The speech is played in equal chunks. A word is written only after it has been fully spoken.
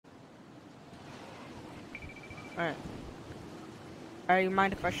Alright. Alright, you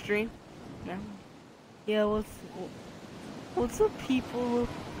mind if I stream? No? Yeah, what's up, people?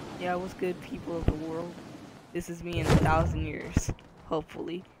 Yeah, what's good, people of the world? This is me in 1,000 years.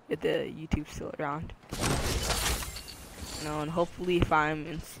 Hopefully, if the YouTube's still around. And hopefully if I'm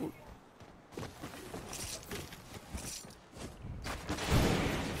in sleep.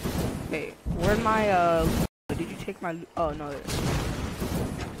 Hey, where'd my, did you take my, oh, no.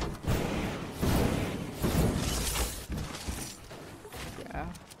 Yeah.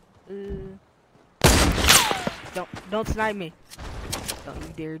 Don't snipe me. Don't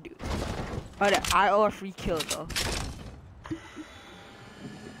you dare do it. But I owe a free kill, though.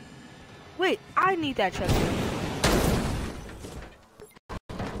 Wait, I need that check.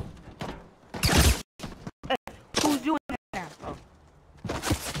 Hey, who's doing that now? Oh.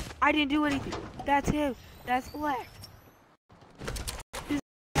 I didn't do anything. That's him. That's Black. This is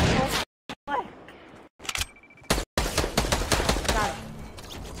Black. Got it.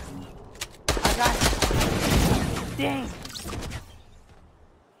 I got it. Dang.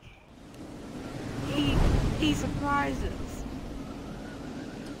 He surprised us.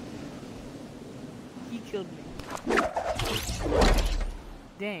 He killed me.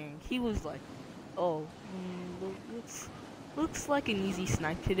 Dang, he was like, oh, looks like an easy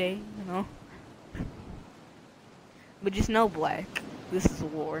snipe today, you know? But just know, Black, this is a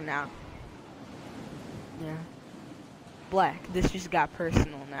war now. Yeah. Black, this just got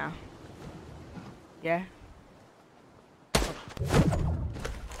personal now. Yeah?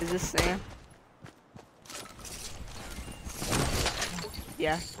 Is this Sam?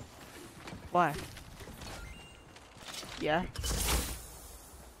 Yeah. Why? Yeah.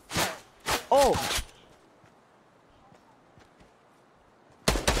 Oh!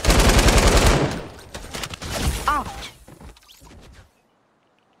 Ow!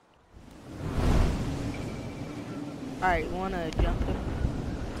 Alright, you wanna jump him?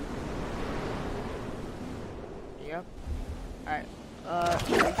 Yep. Alright. Are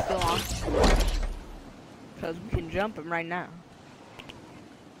you still on? Because we can jump him right now.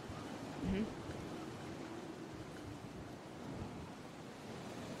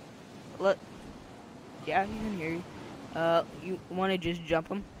 Look. Yeah, he can hear you. You wanna just jump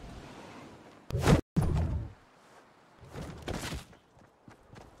him?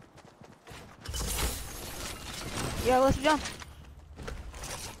 Yeah, let's jump.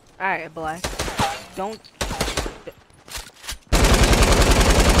 Alright, Black. Don't.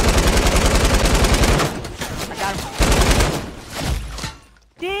 I got him.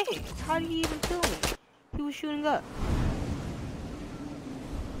 Dang! How did he even kill me? He was shooting up.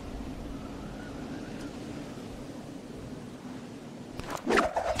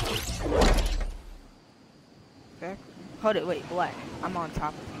 Okay. Hold it, wait, Black. I'm on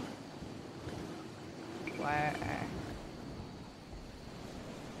top of you. Black.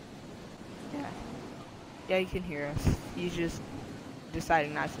 Yeah. Yeah, you can hear us. He's just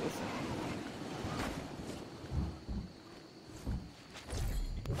deciding not to listen.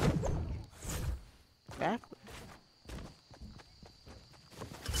 Exactly.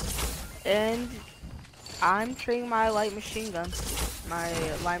 And I'm trading my light machine gun. My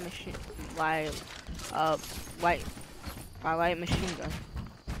light machine gun.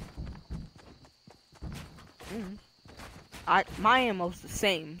 My ammo's the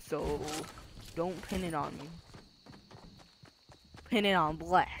same, so don't pin it on me. Pin it on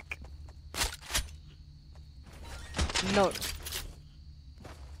Black. No.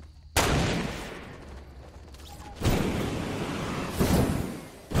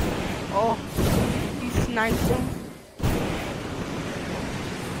 Oh, you sniped him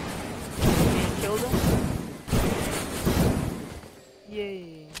and killed him.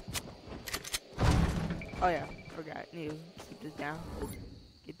 Yay! Oh yeah, forgot. Need to keep this down.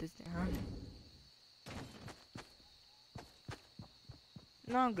 Get this down.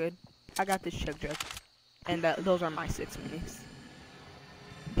 No, I'm good. I got this chug jug, and those are my 6 minis.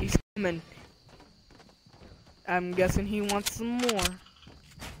 He's coming. I'm guessing he wants some more.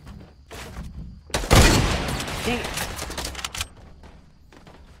 Dang it.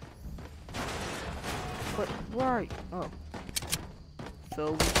 But where are you? Oh.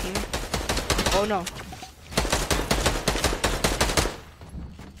 So we team. Oh no.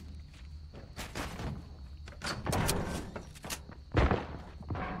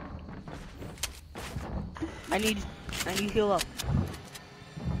 I need heal up.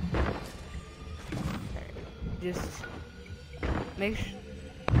 Just make sure.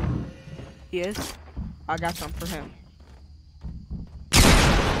 Yes. I got some for him.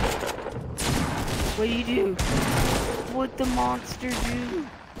 What do you do? What the monster do?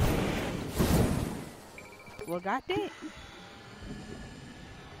 Well, goddamn.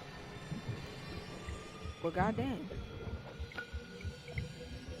 Well, goddamn.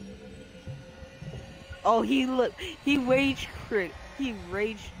 Oh, he rage crit. He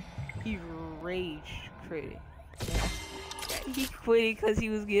rage crit. Yeah. He quit because he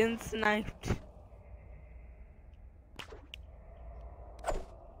was getting sniped.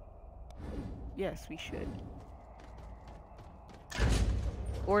 Yes, we should.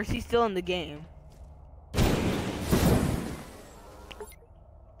 Or is he still in the game?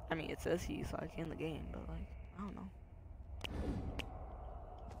 I mean, it says he's like in the game, but like, I don't know.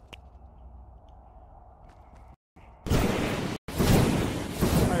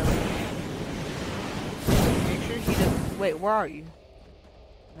 Make sure he doesn't. Wait, where are you?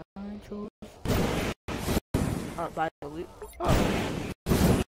 Oh, by the loot.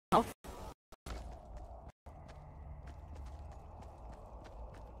 Oh.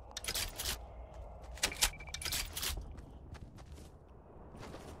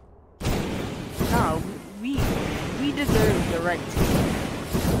 No, we deserve the right to.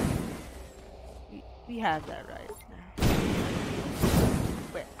 We have that right now.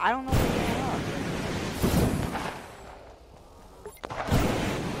 Wait, I don't know where they are.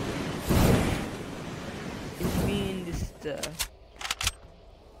 It's being just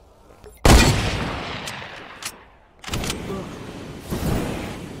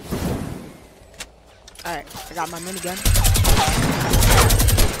Alright, I got my minigun.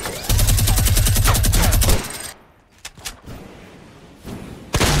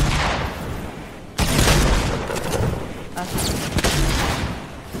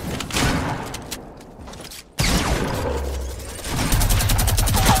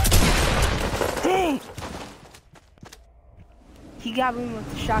 Dang! He got me with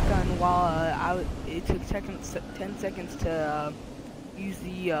the shotgun while it took 10 seconds to use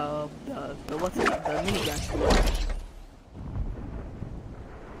the what's it, the minigun.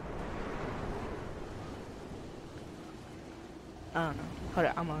 I don't know. Hold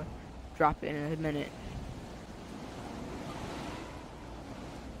on, I'm gonna drop it in a minute.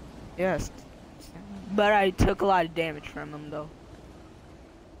 Yes, but I took a lot of damage from him though.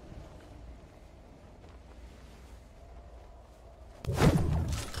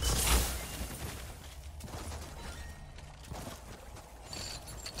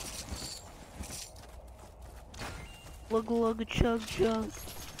 Look, chug.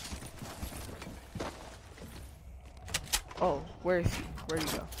 Oh, where is he? Where'd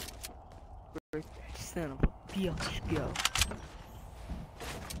he go? Son of a bitch, go.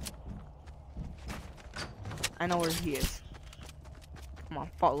 I know where he is. Come on,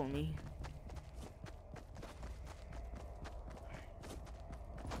 follow me.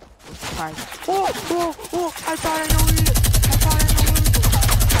 Fine. Oh! I thought I know where he is.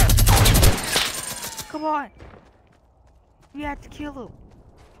 Come on. We have to kill him.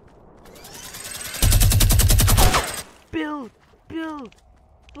 Build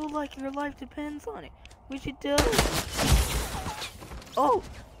like your life depends on it. We should do it. Oh,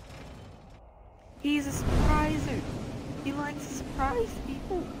 he's a surpriser. He likes to surprise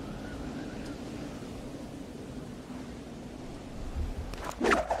people.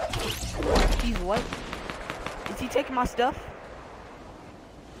 He's what? Is he taking my stuff?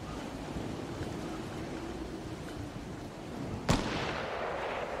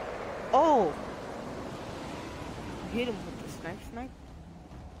 Oh! Hit him with the snipe.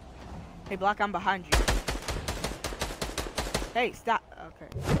 Hey, Black, I'm behind you. Hey, stop. Okay.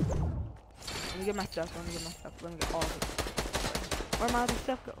 Let me get my stuff. Let me get all of it. Where'd my other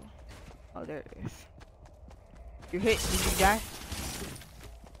stuff go? Oh, there it is. You're hit. Did you die?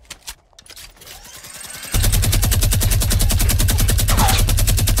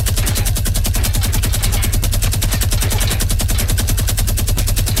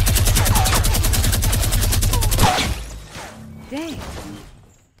 Dang.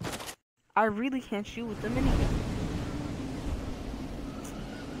 I really can't shoot with the minigun.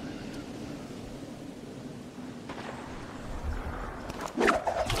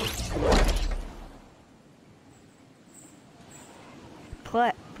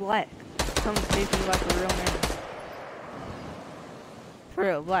 Black, come face me like a real man. For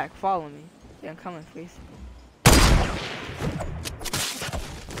real, Black, follow me. Yeah, come and face me.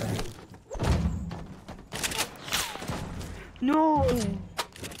 No!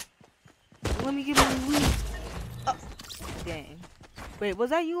 Let me get my loot. Dang. Wait, was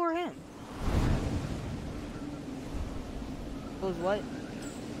that you or him? It was what?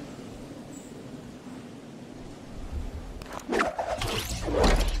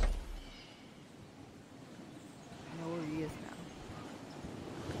 I know where he is now.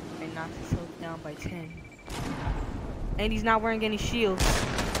 And knocked himself down by 10. And he's not wearing any shields.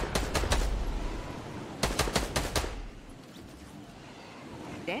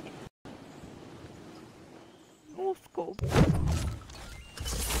 Dang. No scope.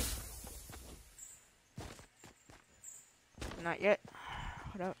 Not yet.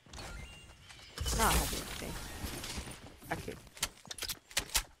 What up? Nah, I have anything. Okay.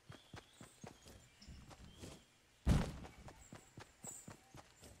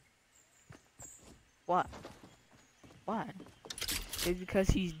 What? What? It's because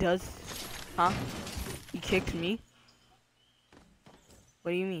he does. Huh? He kicked me?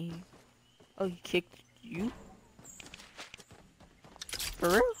 What do you mean? Oh, he kicked you? For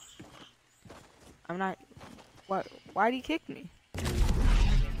real? I'm not. What? Why'd he kick me?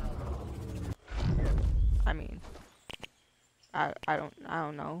 I mean, I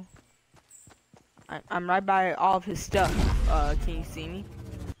don't know. I'm right by all of his stuff. Can you see me?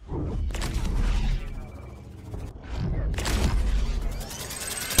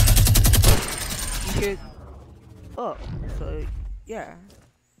 You hear? Oh, so yeah.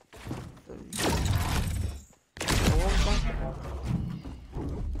 So what was that?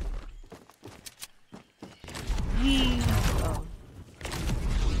 Yee. Oh.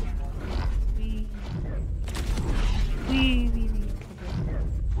 Wee. Wee. Wee. Wee.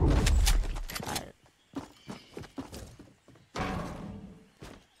 Alright.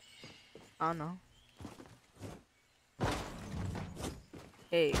 I don't know.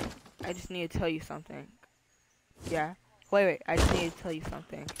 Hey, I just need to tell you something. Yeah. Wait. I just need to tell you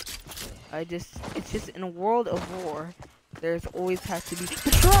something. It's just in a world of war, there's always has to be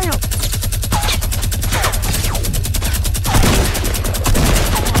betrayal.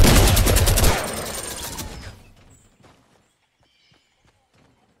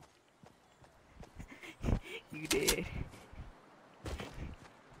 You did.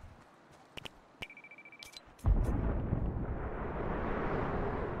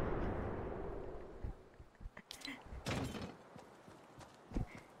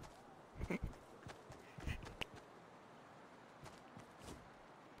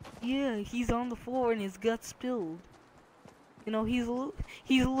 Yeah, he's on the floor and his guts spilled. You know, he's a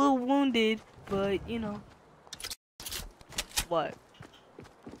little wounded, but you know. What?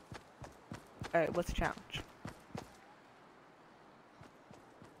 Alright, what's the challenge?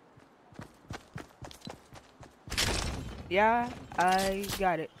 Yeah, I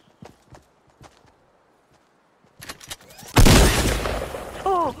got it.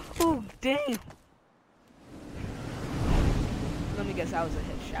 Oh, dang. Let me guess, that was a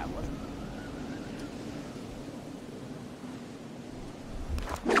headshot, wasn't it?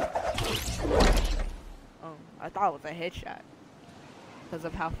 Oh, I thought it was a headshot. Because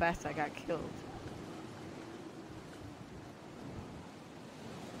of how fast I got killed.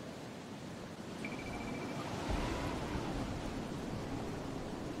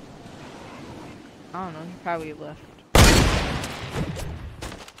 I don't know, he probably left.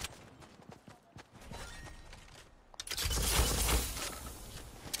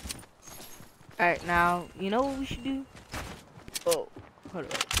 Alright, now, you know what we should do? Oh, hold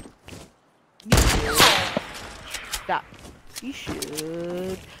on. Stop. We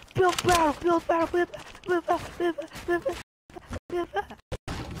should build battle.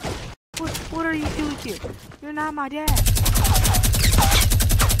 What are you doing here? You're not my dad.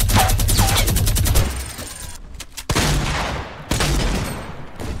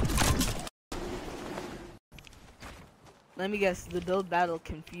 Let me guess, the build battle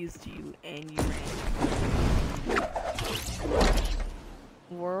confused you and you ran.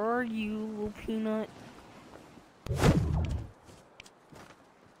 Where are you, little peanut?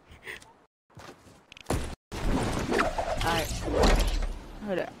 Alright.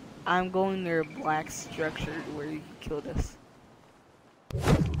 Hold up. I'm going near a black structure where you killed us.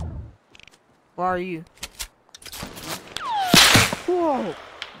 Where are you? Whoa!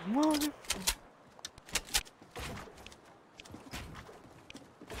 Mother.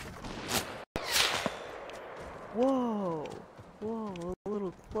 Whoa! Whoa, a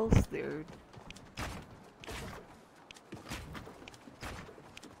little close there.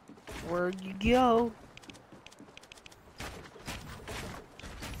 Where'd you go?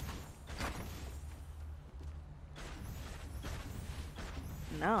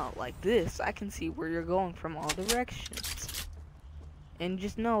 Now, like this, I can see where you're going from all directions. And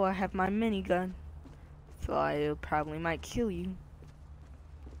just know I have my minigun, so I probably might kill you.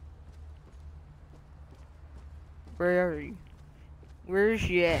 Where are you? Where's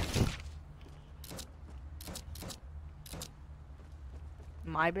she at?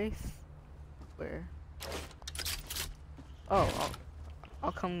 My base? Where? Oh,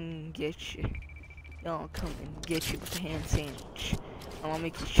 I'll come get you. I'll come and get you with the ham sandwich. I'll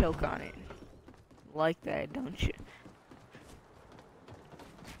make you choke on it. Like that, don't you?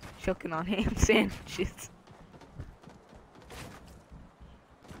 Choking on ham sandwiches.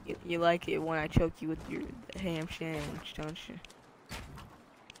 You like it when I choke you with your ham sandwich, don't you?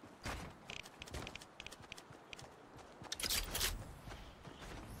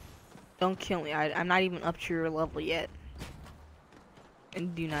 Don't kill me. I'm not even up to your level yet.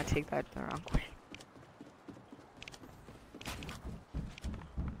 And do not take that the wrong way.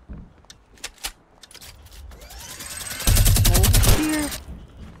 Over here.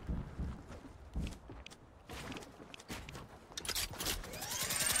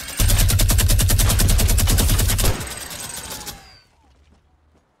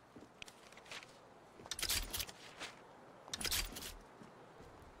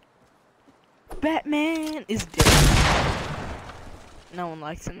 Batman is dead. No one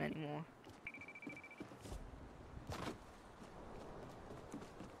likes him anymore.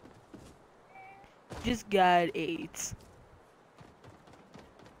 Just got AIDS.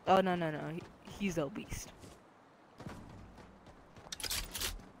 Oh, no. He's obese.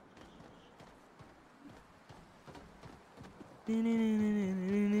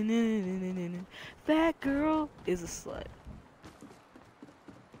 That girl is a slut.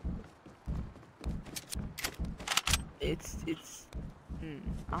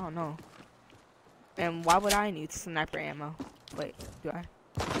 I don't know. And why would I need sniper ammo? Wait, do I?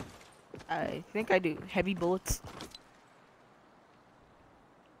 I think I do. Heavy bullets.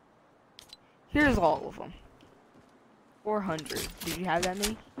 Here's all of them. 400. Did you have that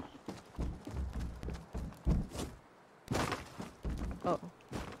many? Oh.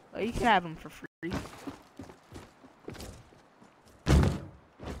 Well, you can have them for free.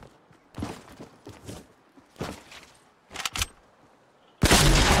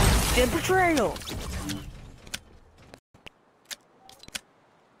 Betrayal!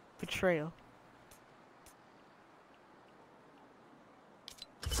 Betrayal.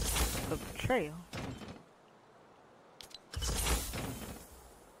 A betrayal.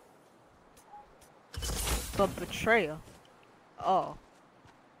 But betrayal. Oh.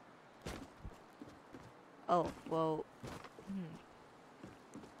 Oh, well.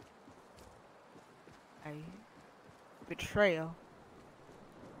 Betrayal.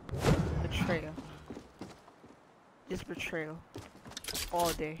 Betrayal. Just betrayal.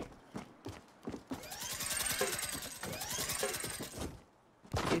 All day.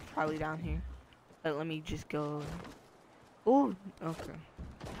 It's probably down here. But let me just go. Oh, okay.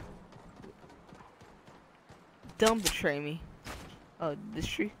 Don't betray me. Oh, this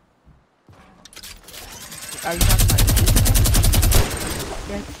tree? Are you talking about this one?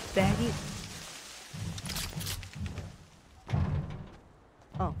 Yes, faggot.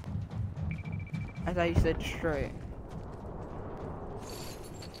 Oh. I thought you said destroy it.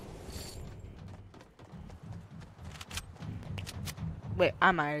 Wait,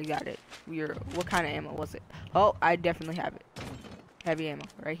 I might have got it. What kind of ammo was it? Oh, I definitely have it. Heavy ammo,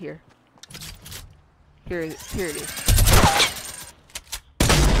 right here. Here it is.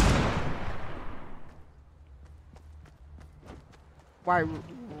 Why,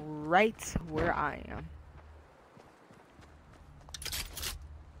 right where I am.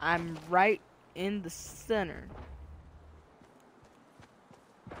 I'm right in the center.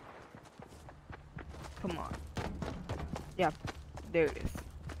 Come on. Yeah, there it is.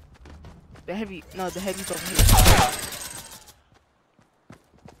 The heavy's over here.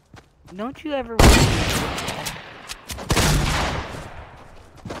 Don't you ever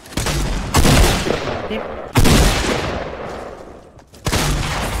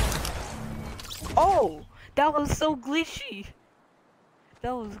Oh, that was so glitchy.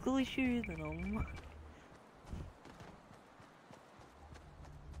 That was glitchier than a...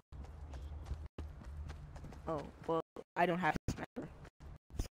 Oh, well, I don't have a sniper.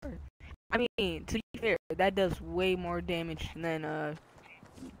 Sorry. I mean, to be fair, that does way more damage than a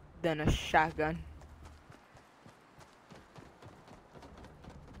shotgun.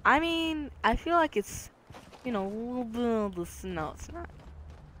 I mean, I feel like it's, you know, a little bit of the... No, it's not.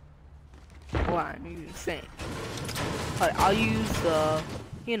 Well, I'm saying. But I'll use the,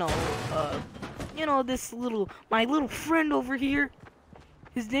 you know, this my little friend over here.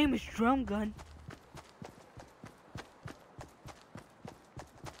 His name is Drum Gun.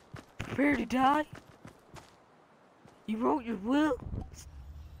 Prepare to die. You wrote your will.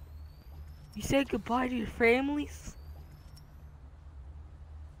 You said goodbye to your families.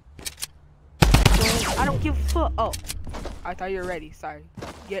 Well, I don't give a fuck. Oh, I thought you were ready. Sorry.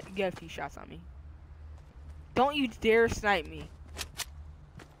 Get a few shots on me. Don't you dare snipe me.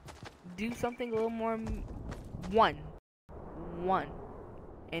 do something a little more. One,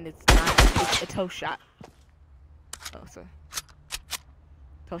 and it's not. It's a toe shot. Oh, so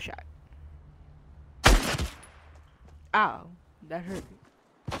toe shot. Ow, that hurt.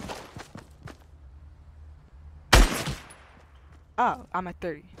 Oh, I'm at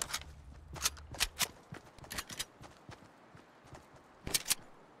 30.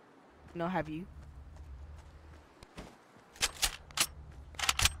 No, have you?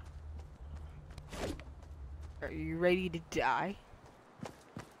 Are you ready to die?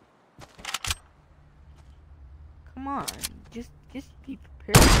 Come on, just be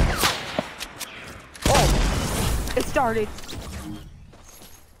prepared. Oh, it started.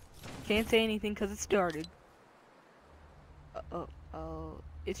 Can't say anything because it started.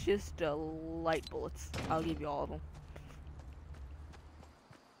 It's just light bullets. I'll give you all of them.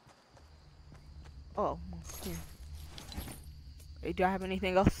 Oh, yeah. Hey, do I have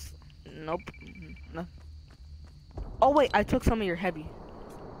anything else? Nope. No. Oh wait, I took some of your heavy.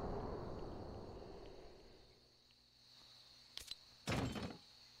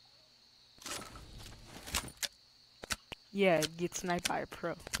 Yeah, get sniped by a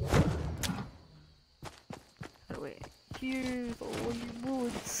pro. Oh wait, here's all your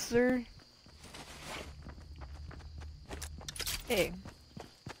bullets, sir. Hey,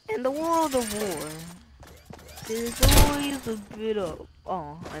 in the world of war, there's always a bit of...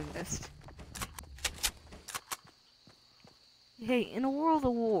 Oh, I missed. Hey, in a world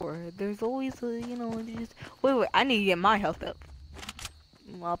of war, there's always a, you know, just... Wait, I need to get my health up.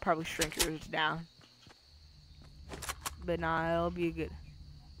 Well, I'll probably shrink yours down. But nah, it'll be good.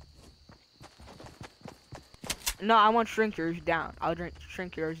 No, I want shrink yours down. I'll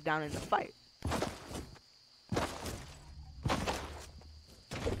shrink yours down in the fight.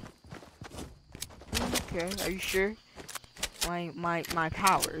 Okay, are you sure? My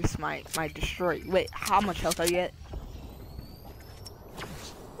powers might destroy. Wait, how much health are you at?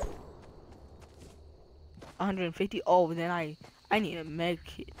 150. Oh, then I need a med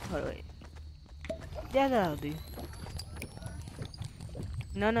kit. Oh, wait. Yeah, that'll do.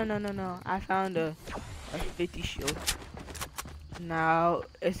 No. I found a 50 shield. Now,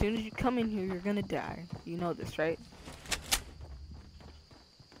 as soon as you come in here, you're gonna die. You know this, right?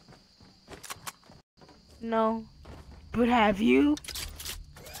 No. But have you?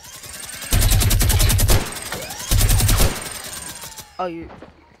 Oh, you...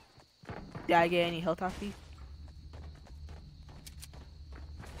 Did I get any health off you?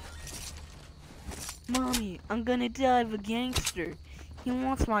 Mommy, I'm gonna die of a gangster. He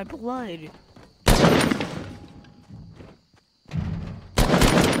wants my blood.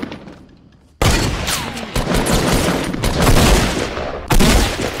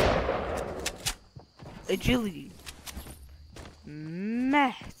 Agility.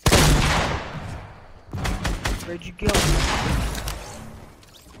 Math. Where'd you go?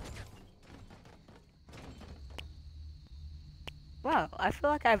 Wow, I feel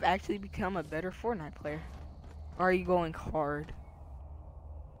like I've actually become a better Fortnite player. Or are you going hard?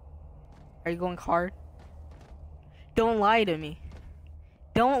 Are you going hard? Don't lie to me.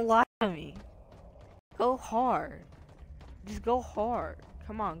 Don't lie to me. Go hard. Just go hard.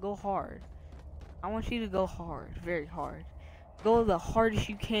 Come on, go hard. I want you to go hard. Very hard. Go the hardest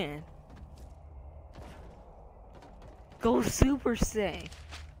you can. Go Super Saiyan.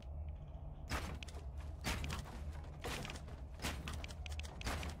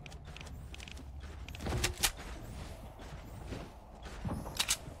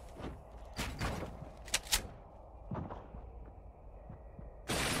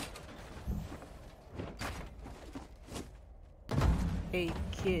 Hey,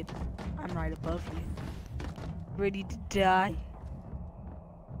 kid, I'm right above you. Ready to die?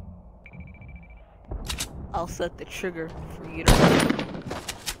 I'll set the trigger for you to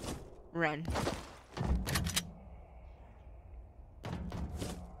run.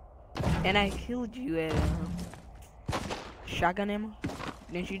 And I killed you at shotgun ammo.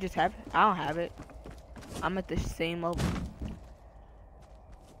 Didn't you just have it? I don't have it. I'm at the same level.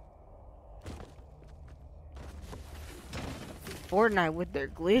 Fortnite with their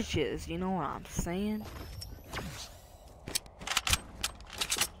glitches, you know what I'm saying?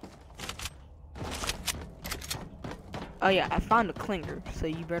 Oh yeah, I found a clinger, so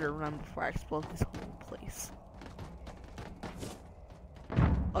you better run before I explode this whole place.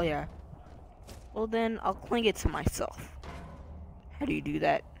 Oh yeah. Well then, I'll cling it to myself. How do you do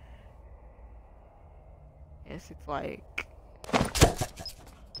that? Yes, it's like...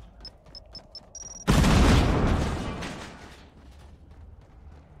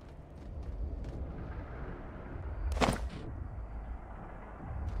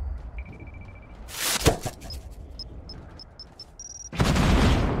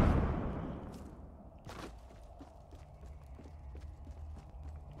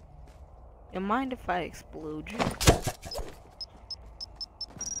 You mind if I explode you?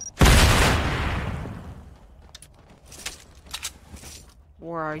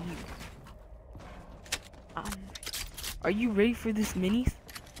 Where are you? Um, are you ready for this minis?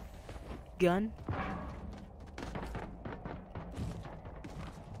 Gun?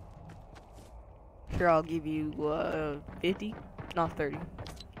 Here, I'll give you, 50? No, 30.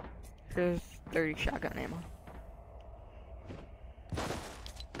 Here's 30 shotgun ammo.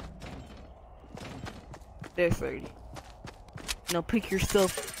 There's 30. Now pick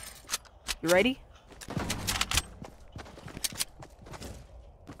yourself. You ready?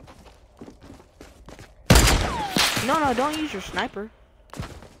 No, don't use your sniper.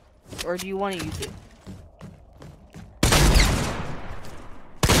 Or do you want to use it?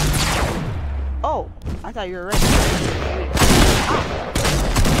 Oh, I thought you were ready. Ah.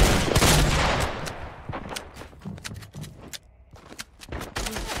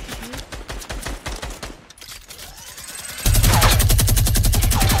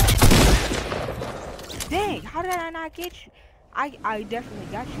 Dang, how did I not get you? I definitely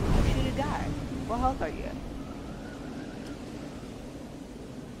got you. You should have died. What health are you at?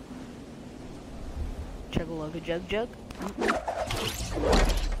 Chugga jug jug.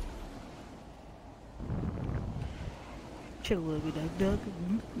 Chugga dug dug.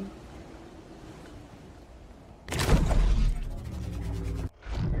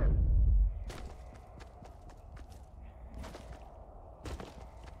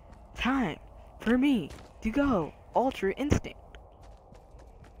 Time for me to go Ultra Instinct.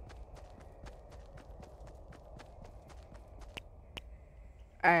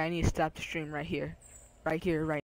 Alright, I need to stop the stream right here. Right here, right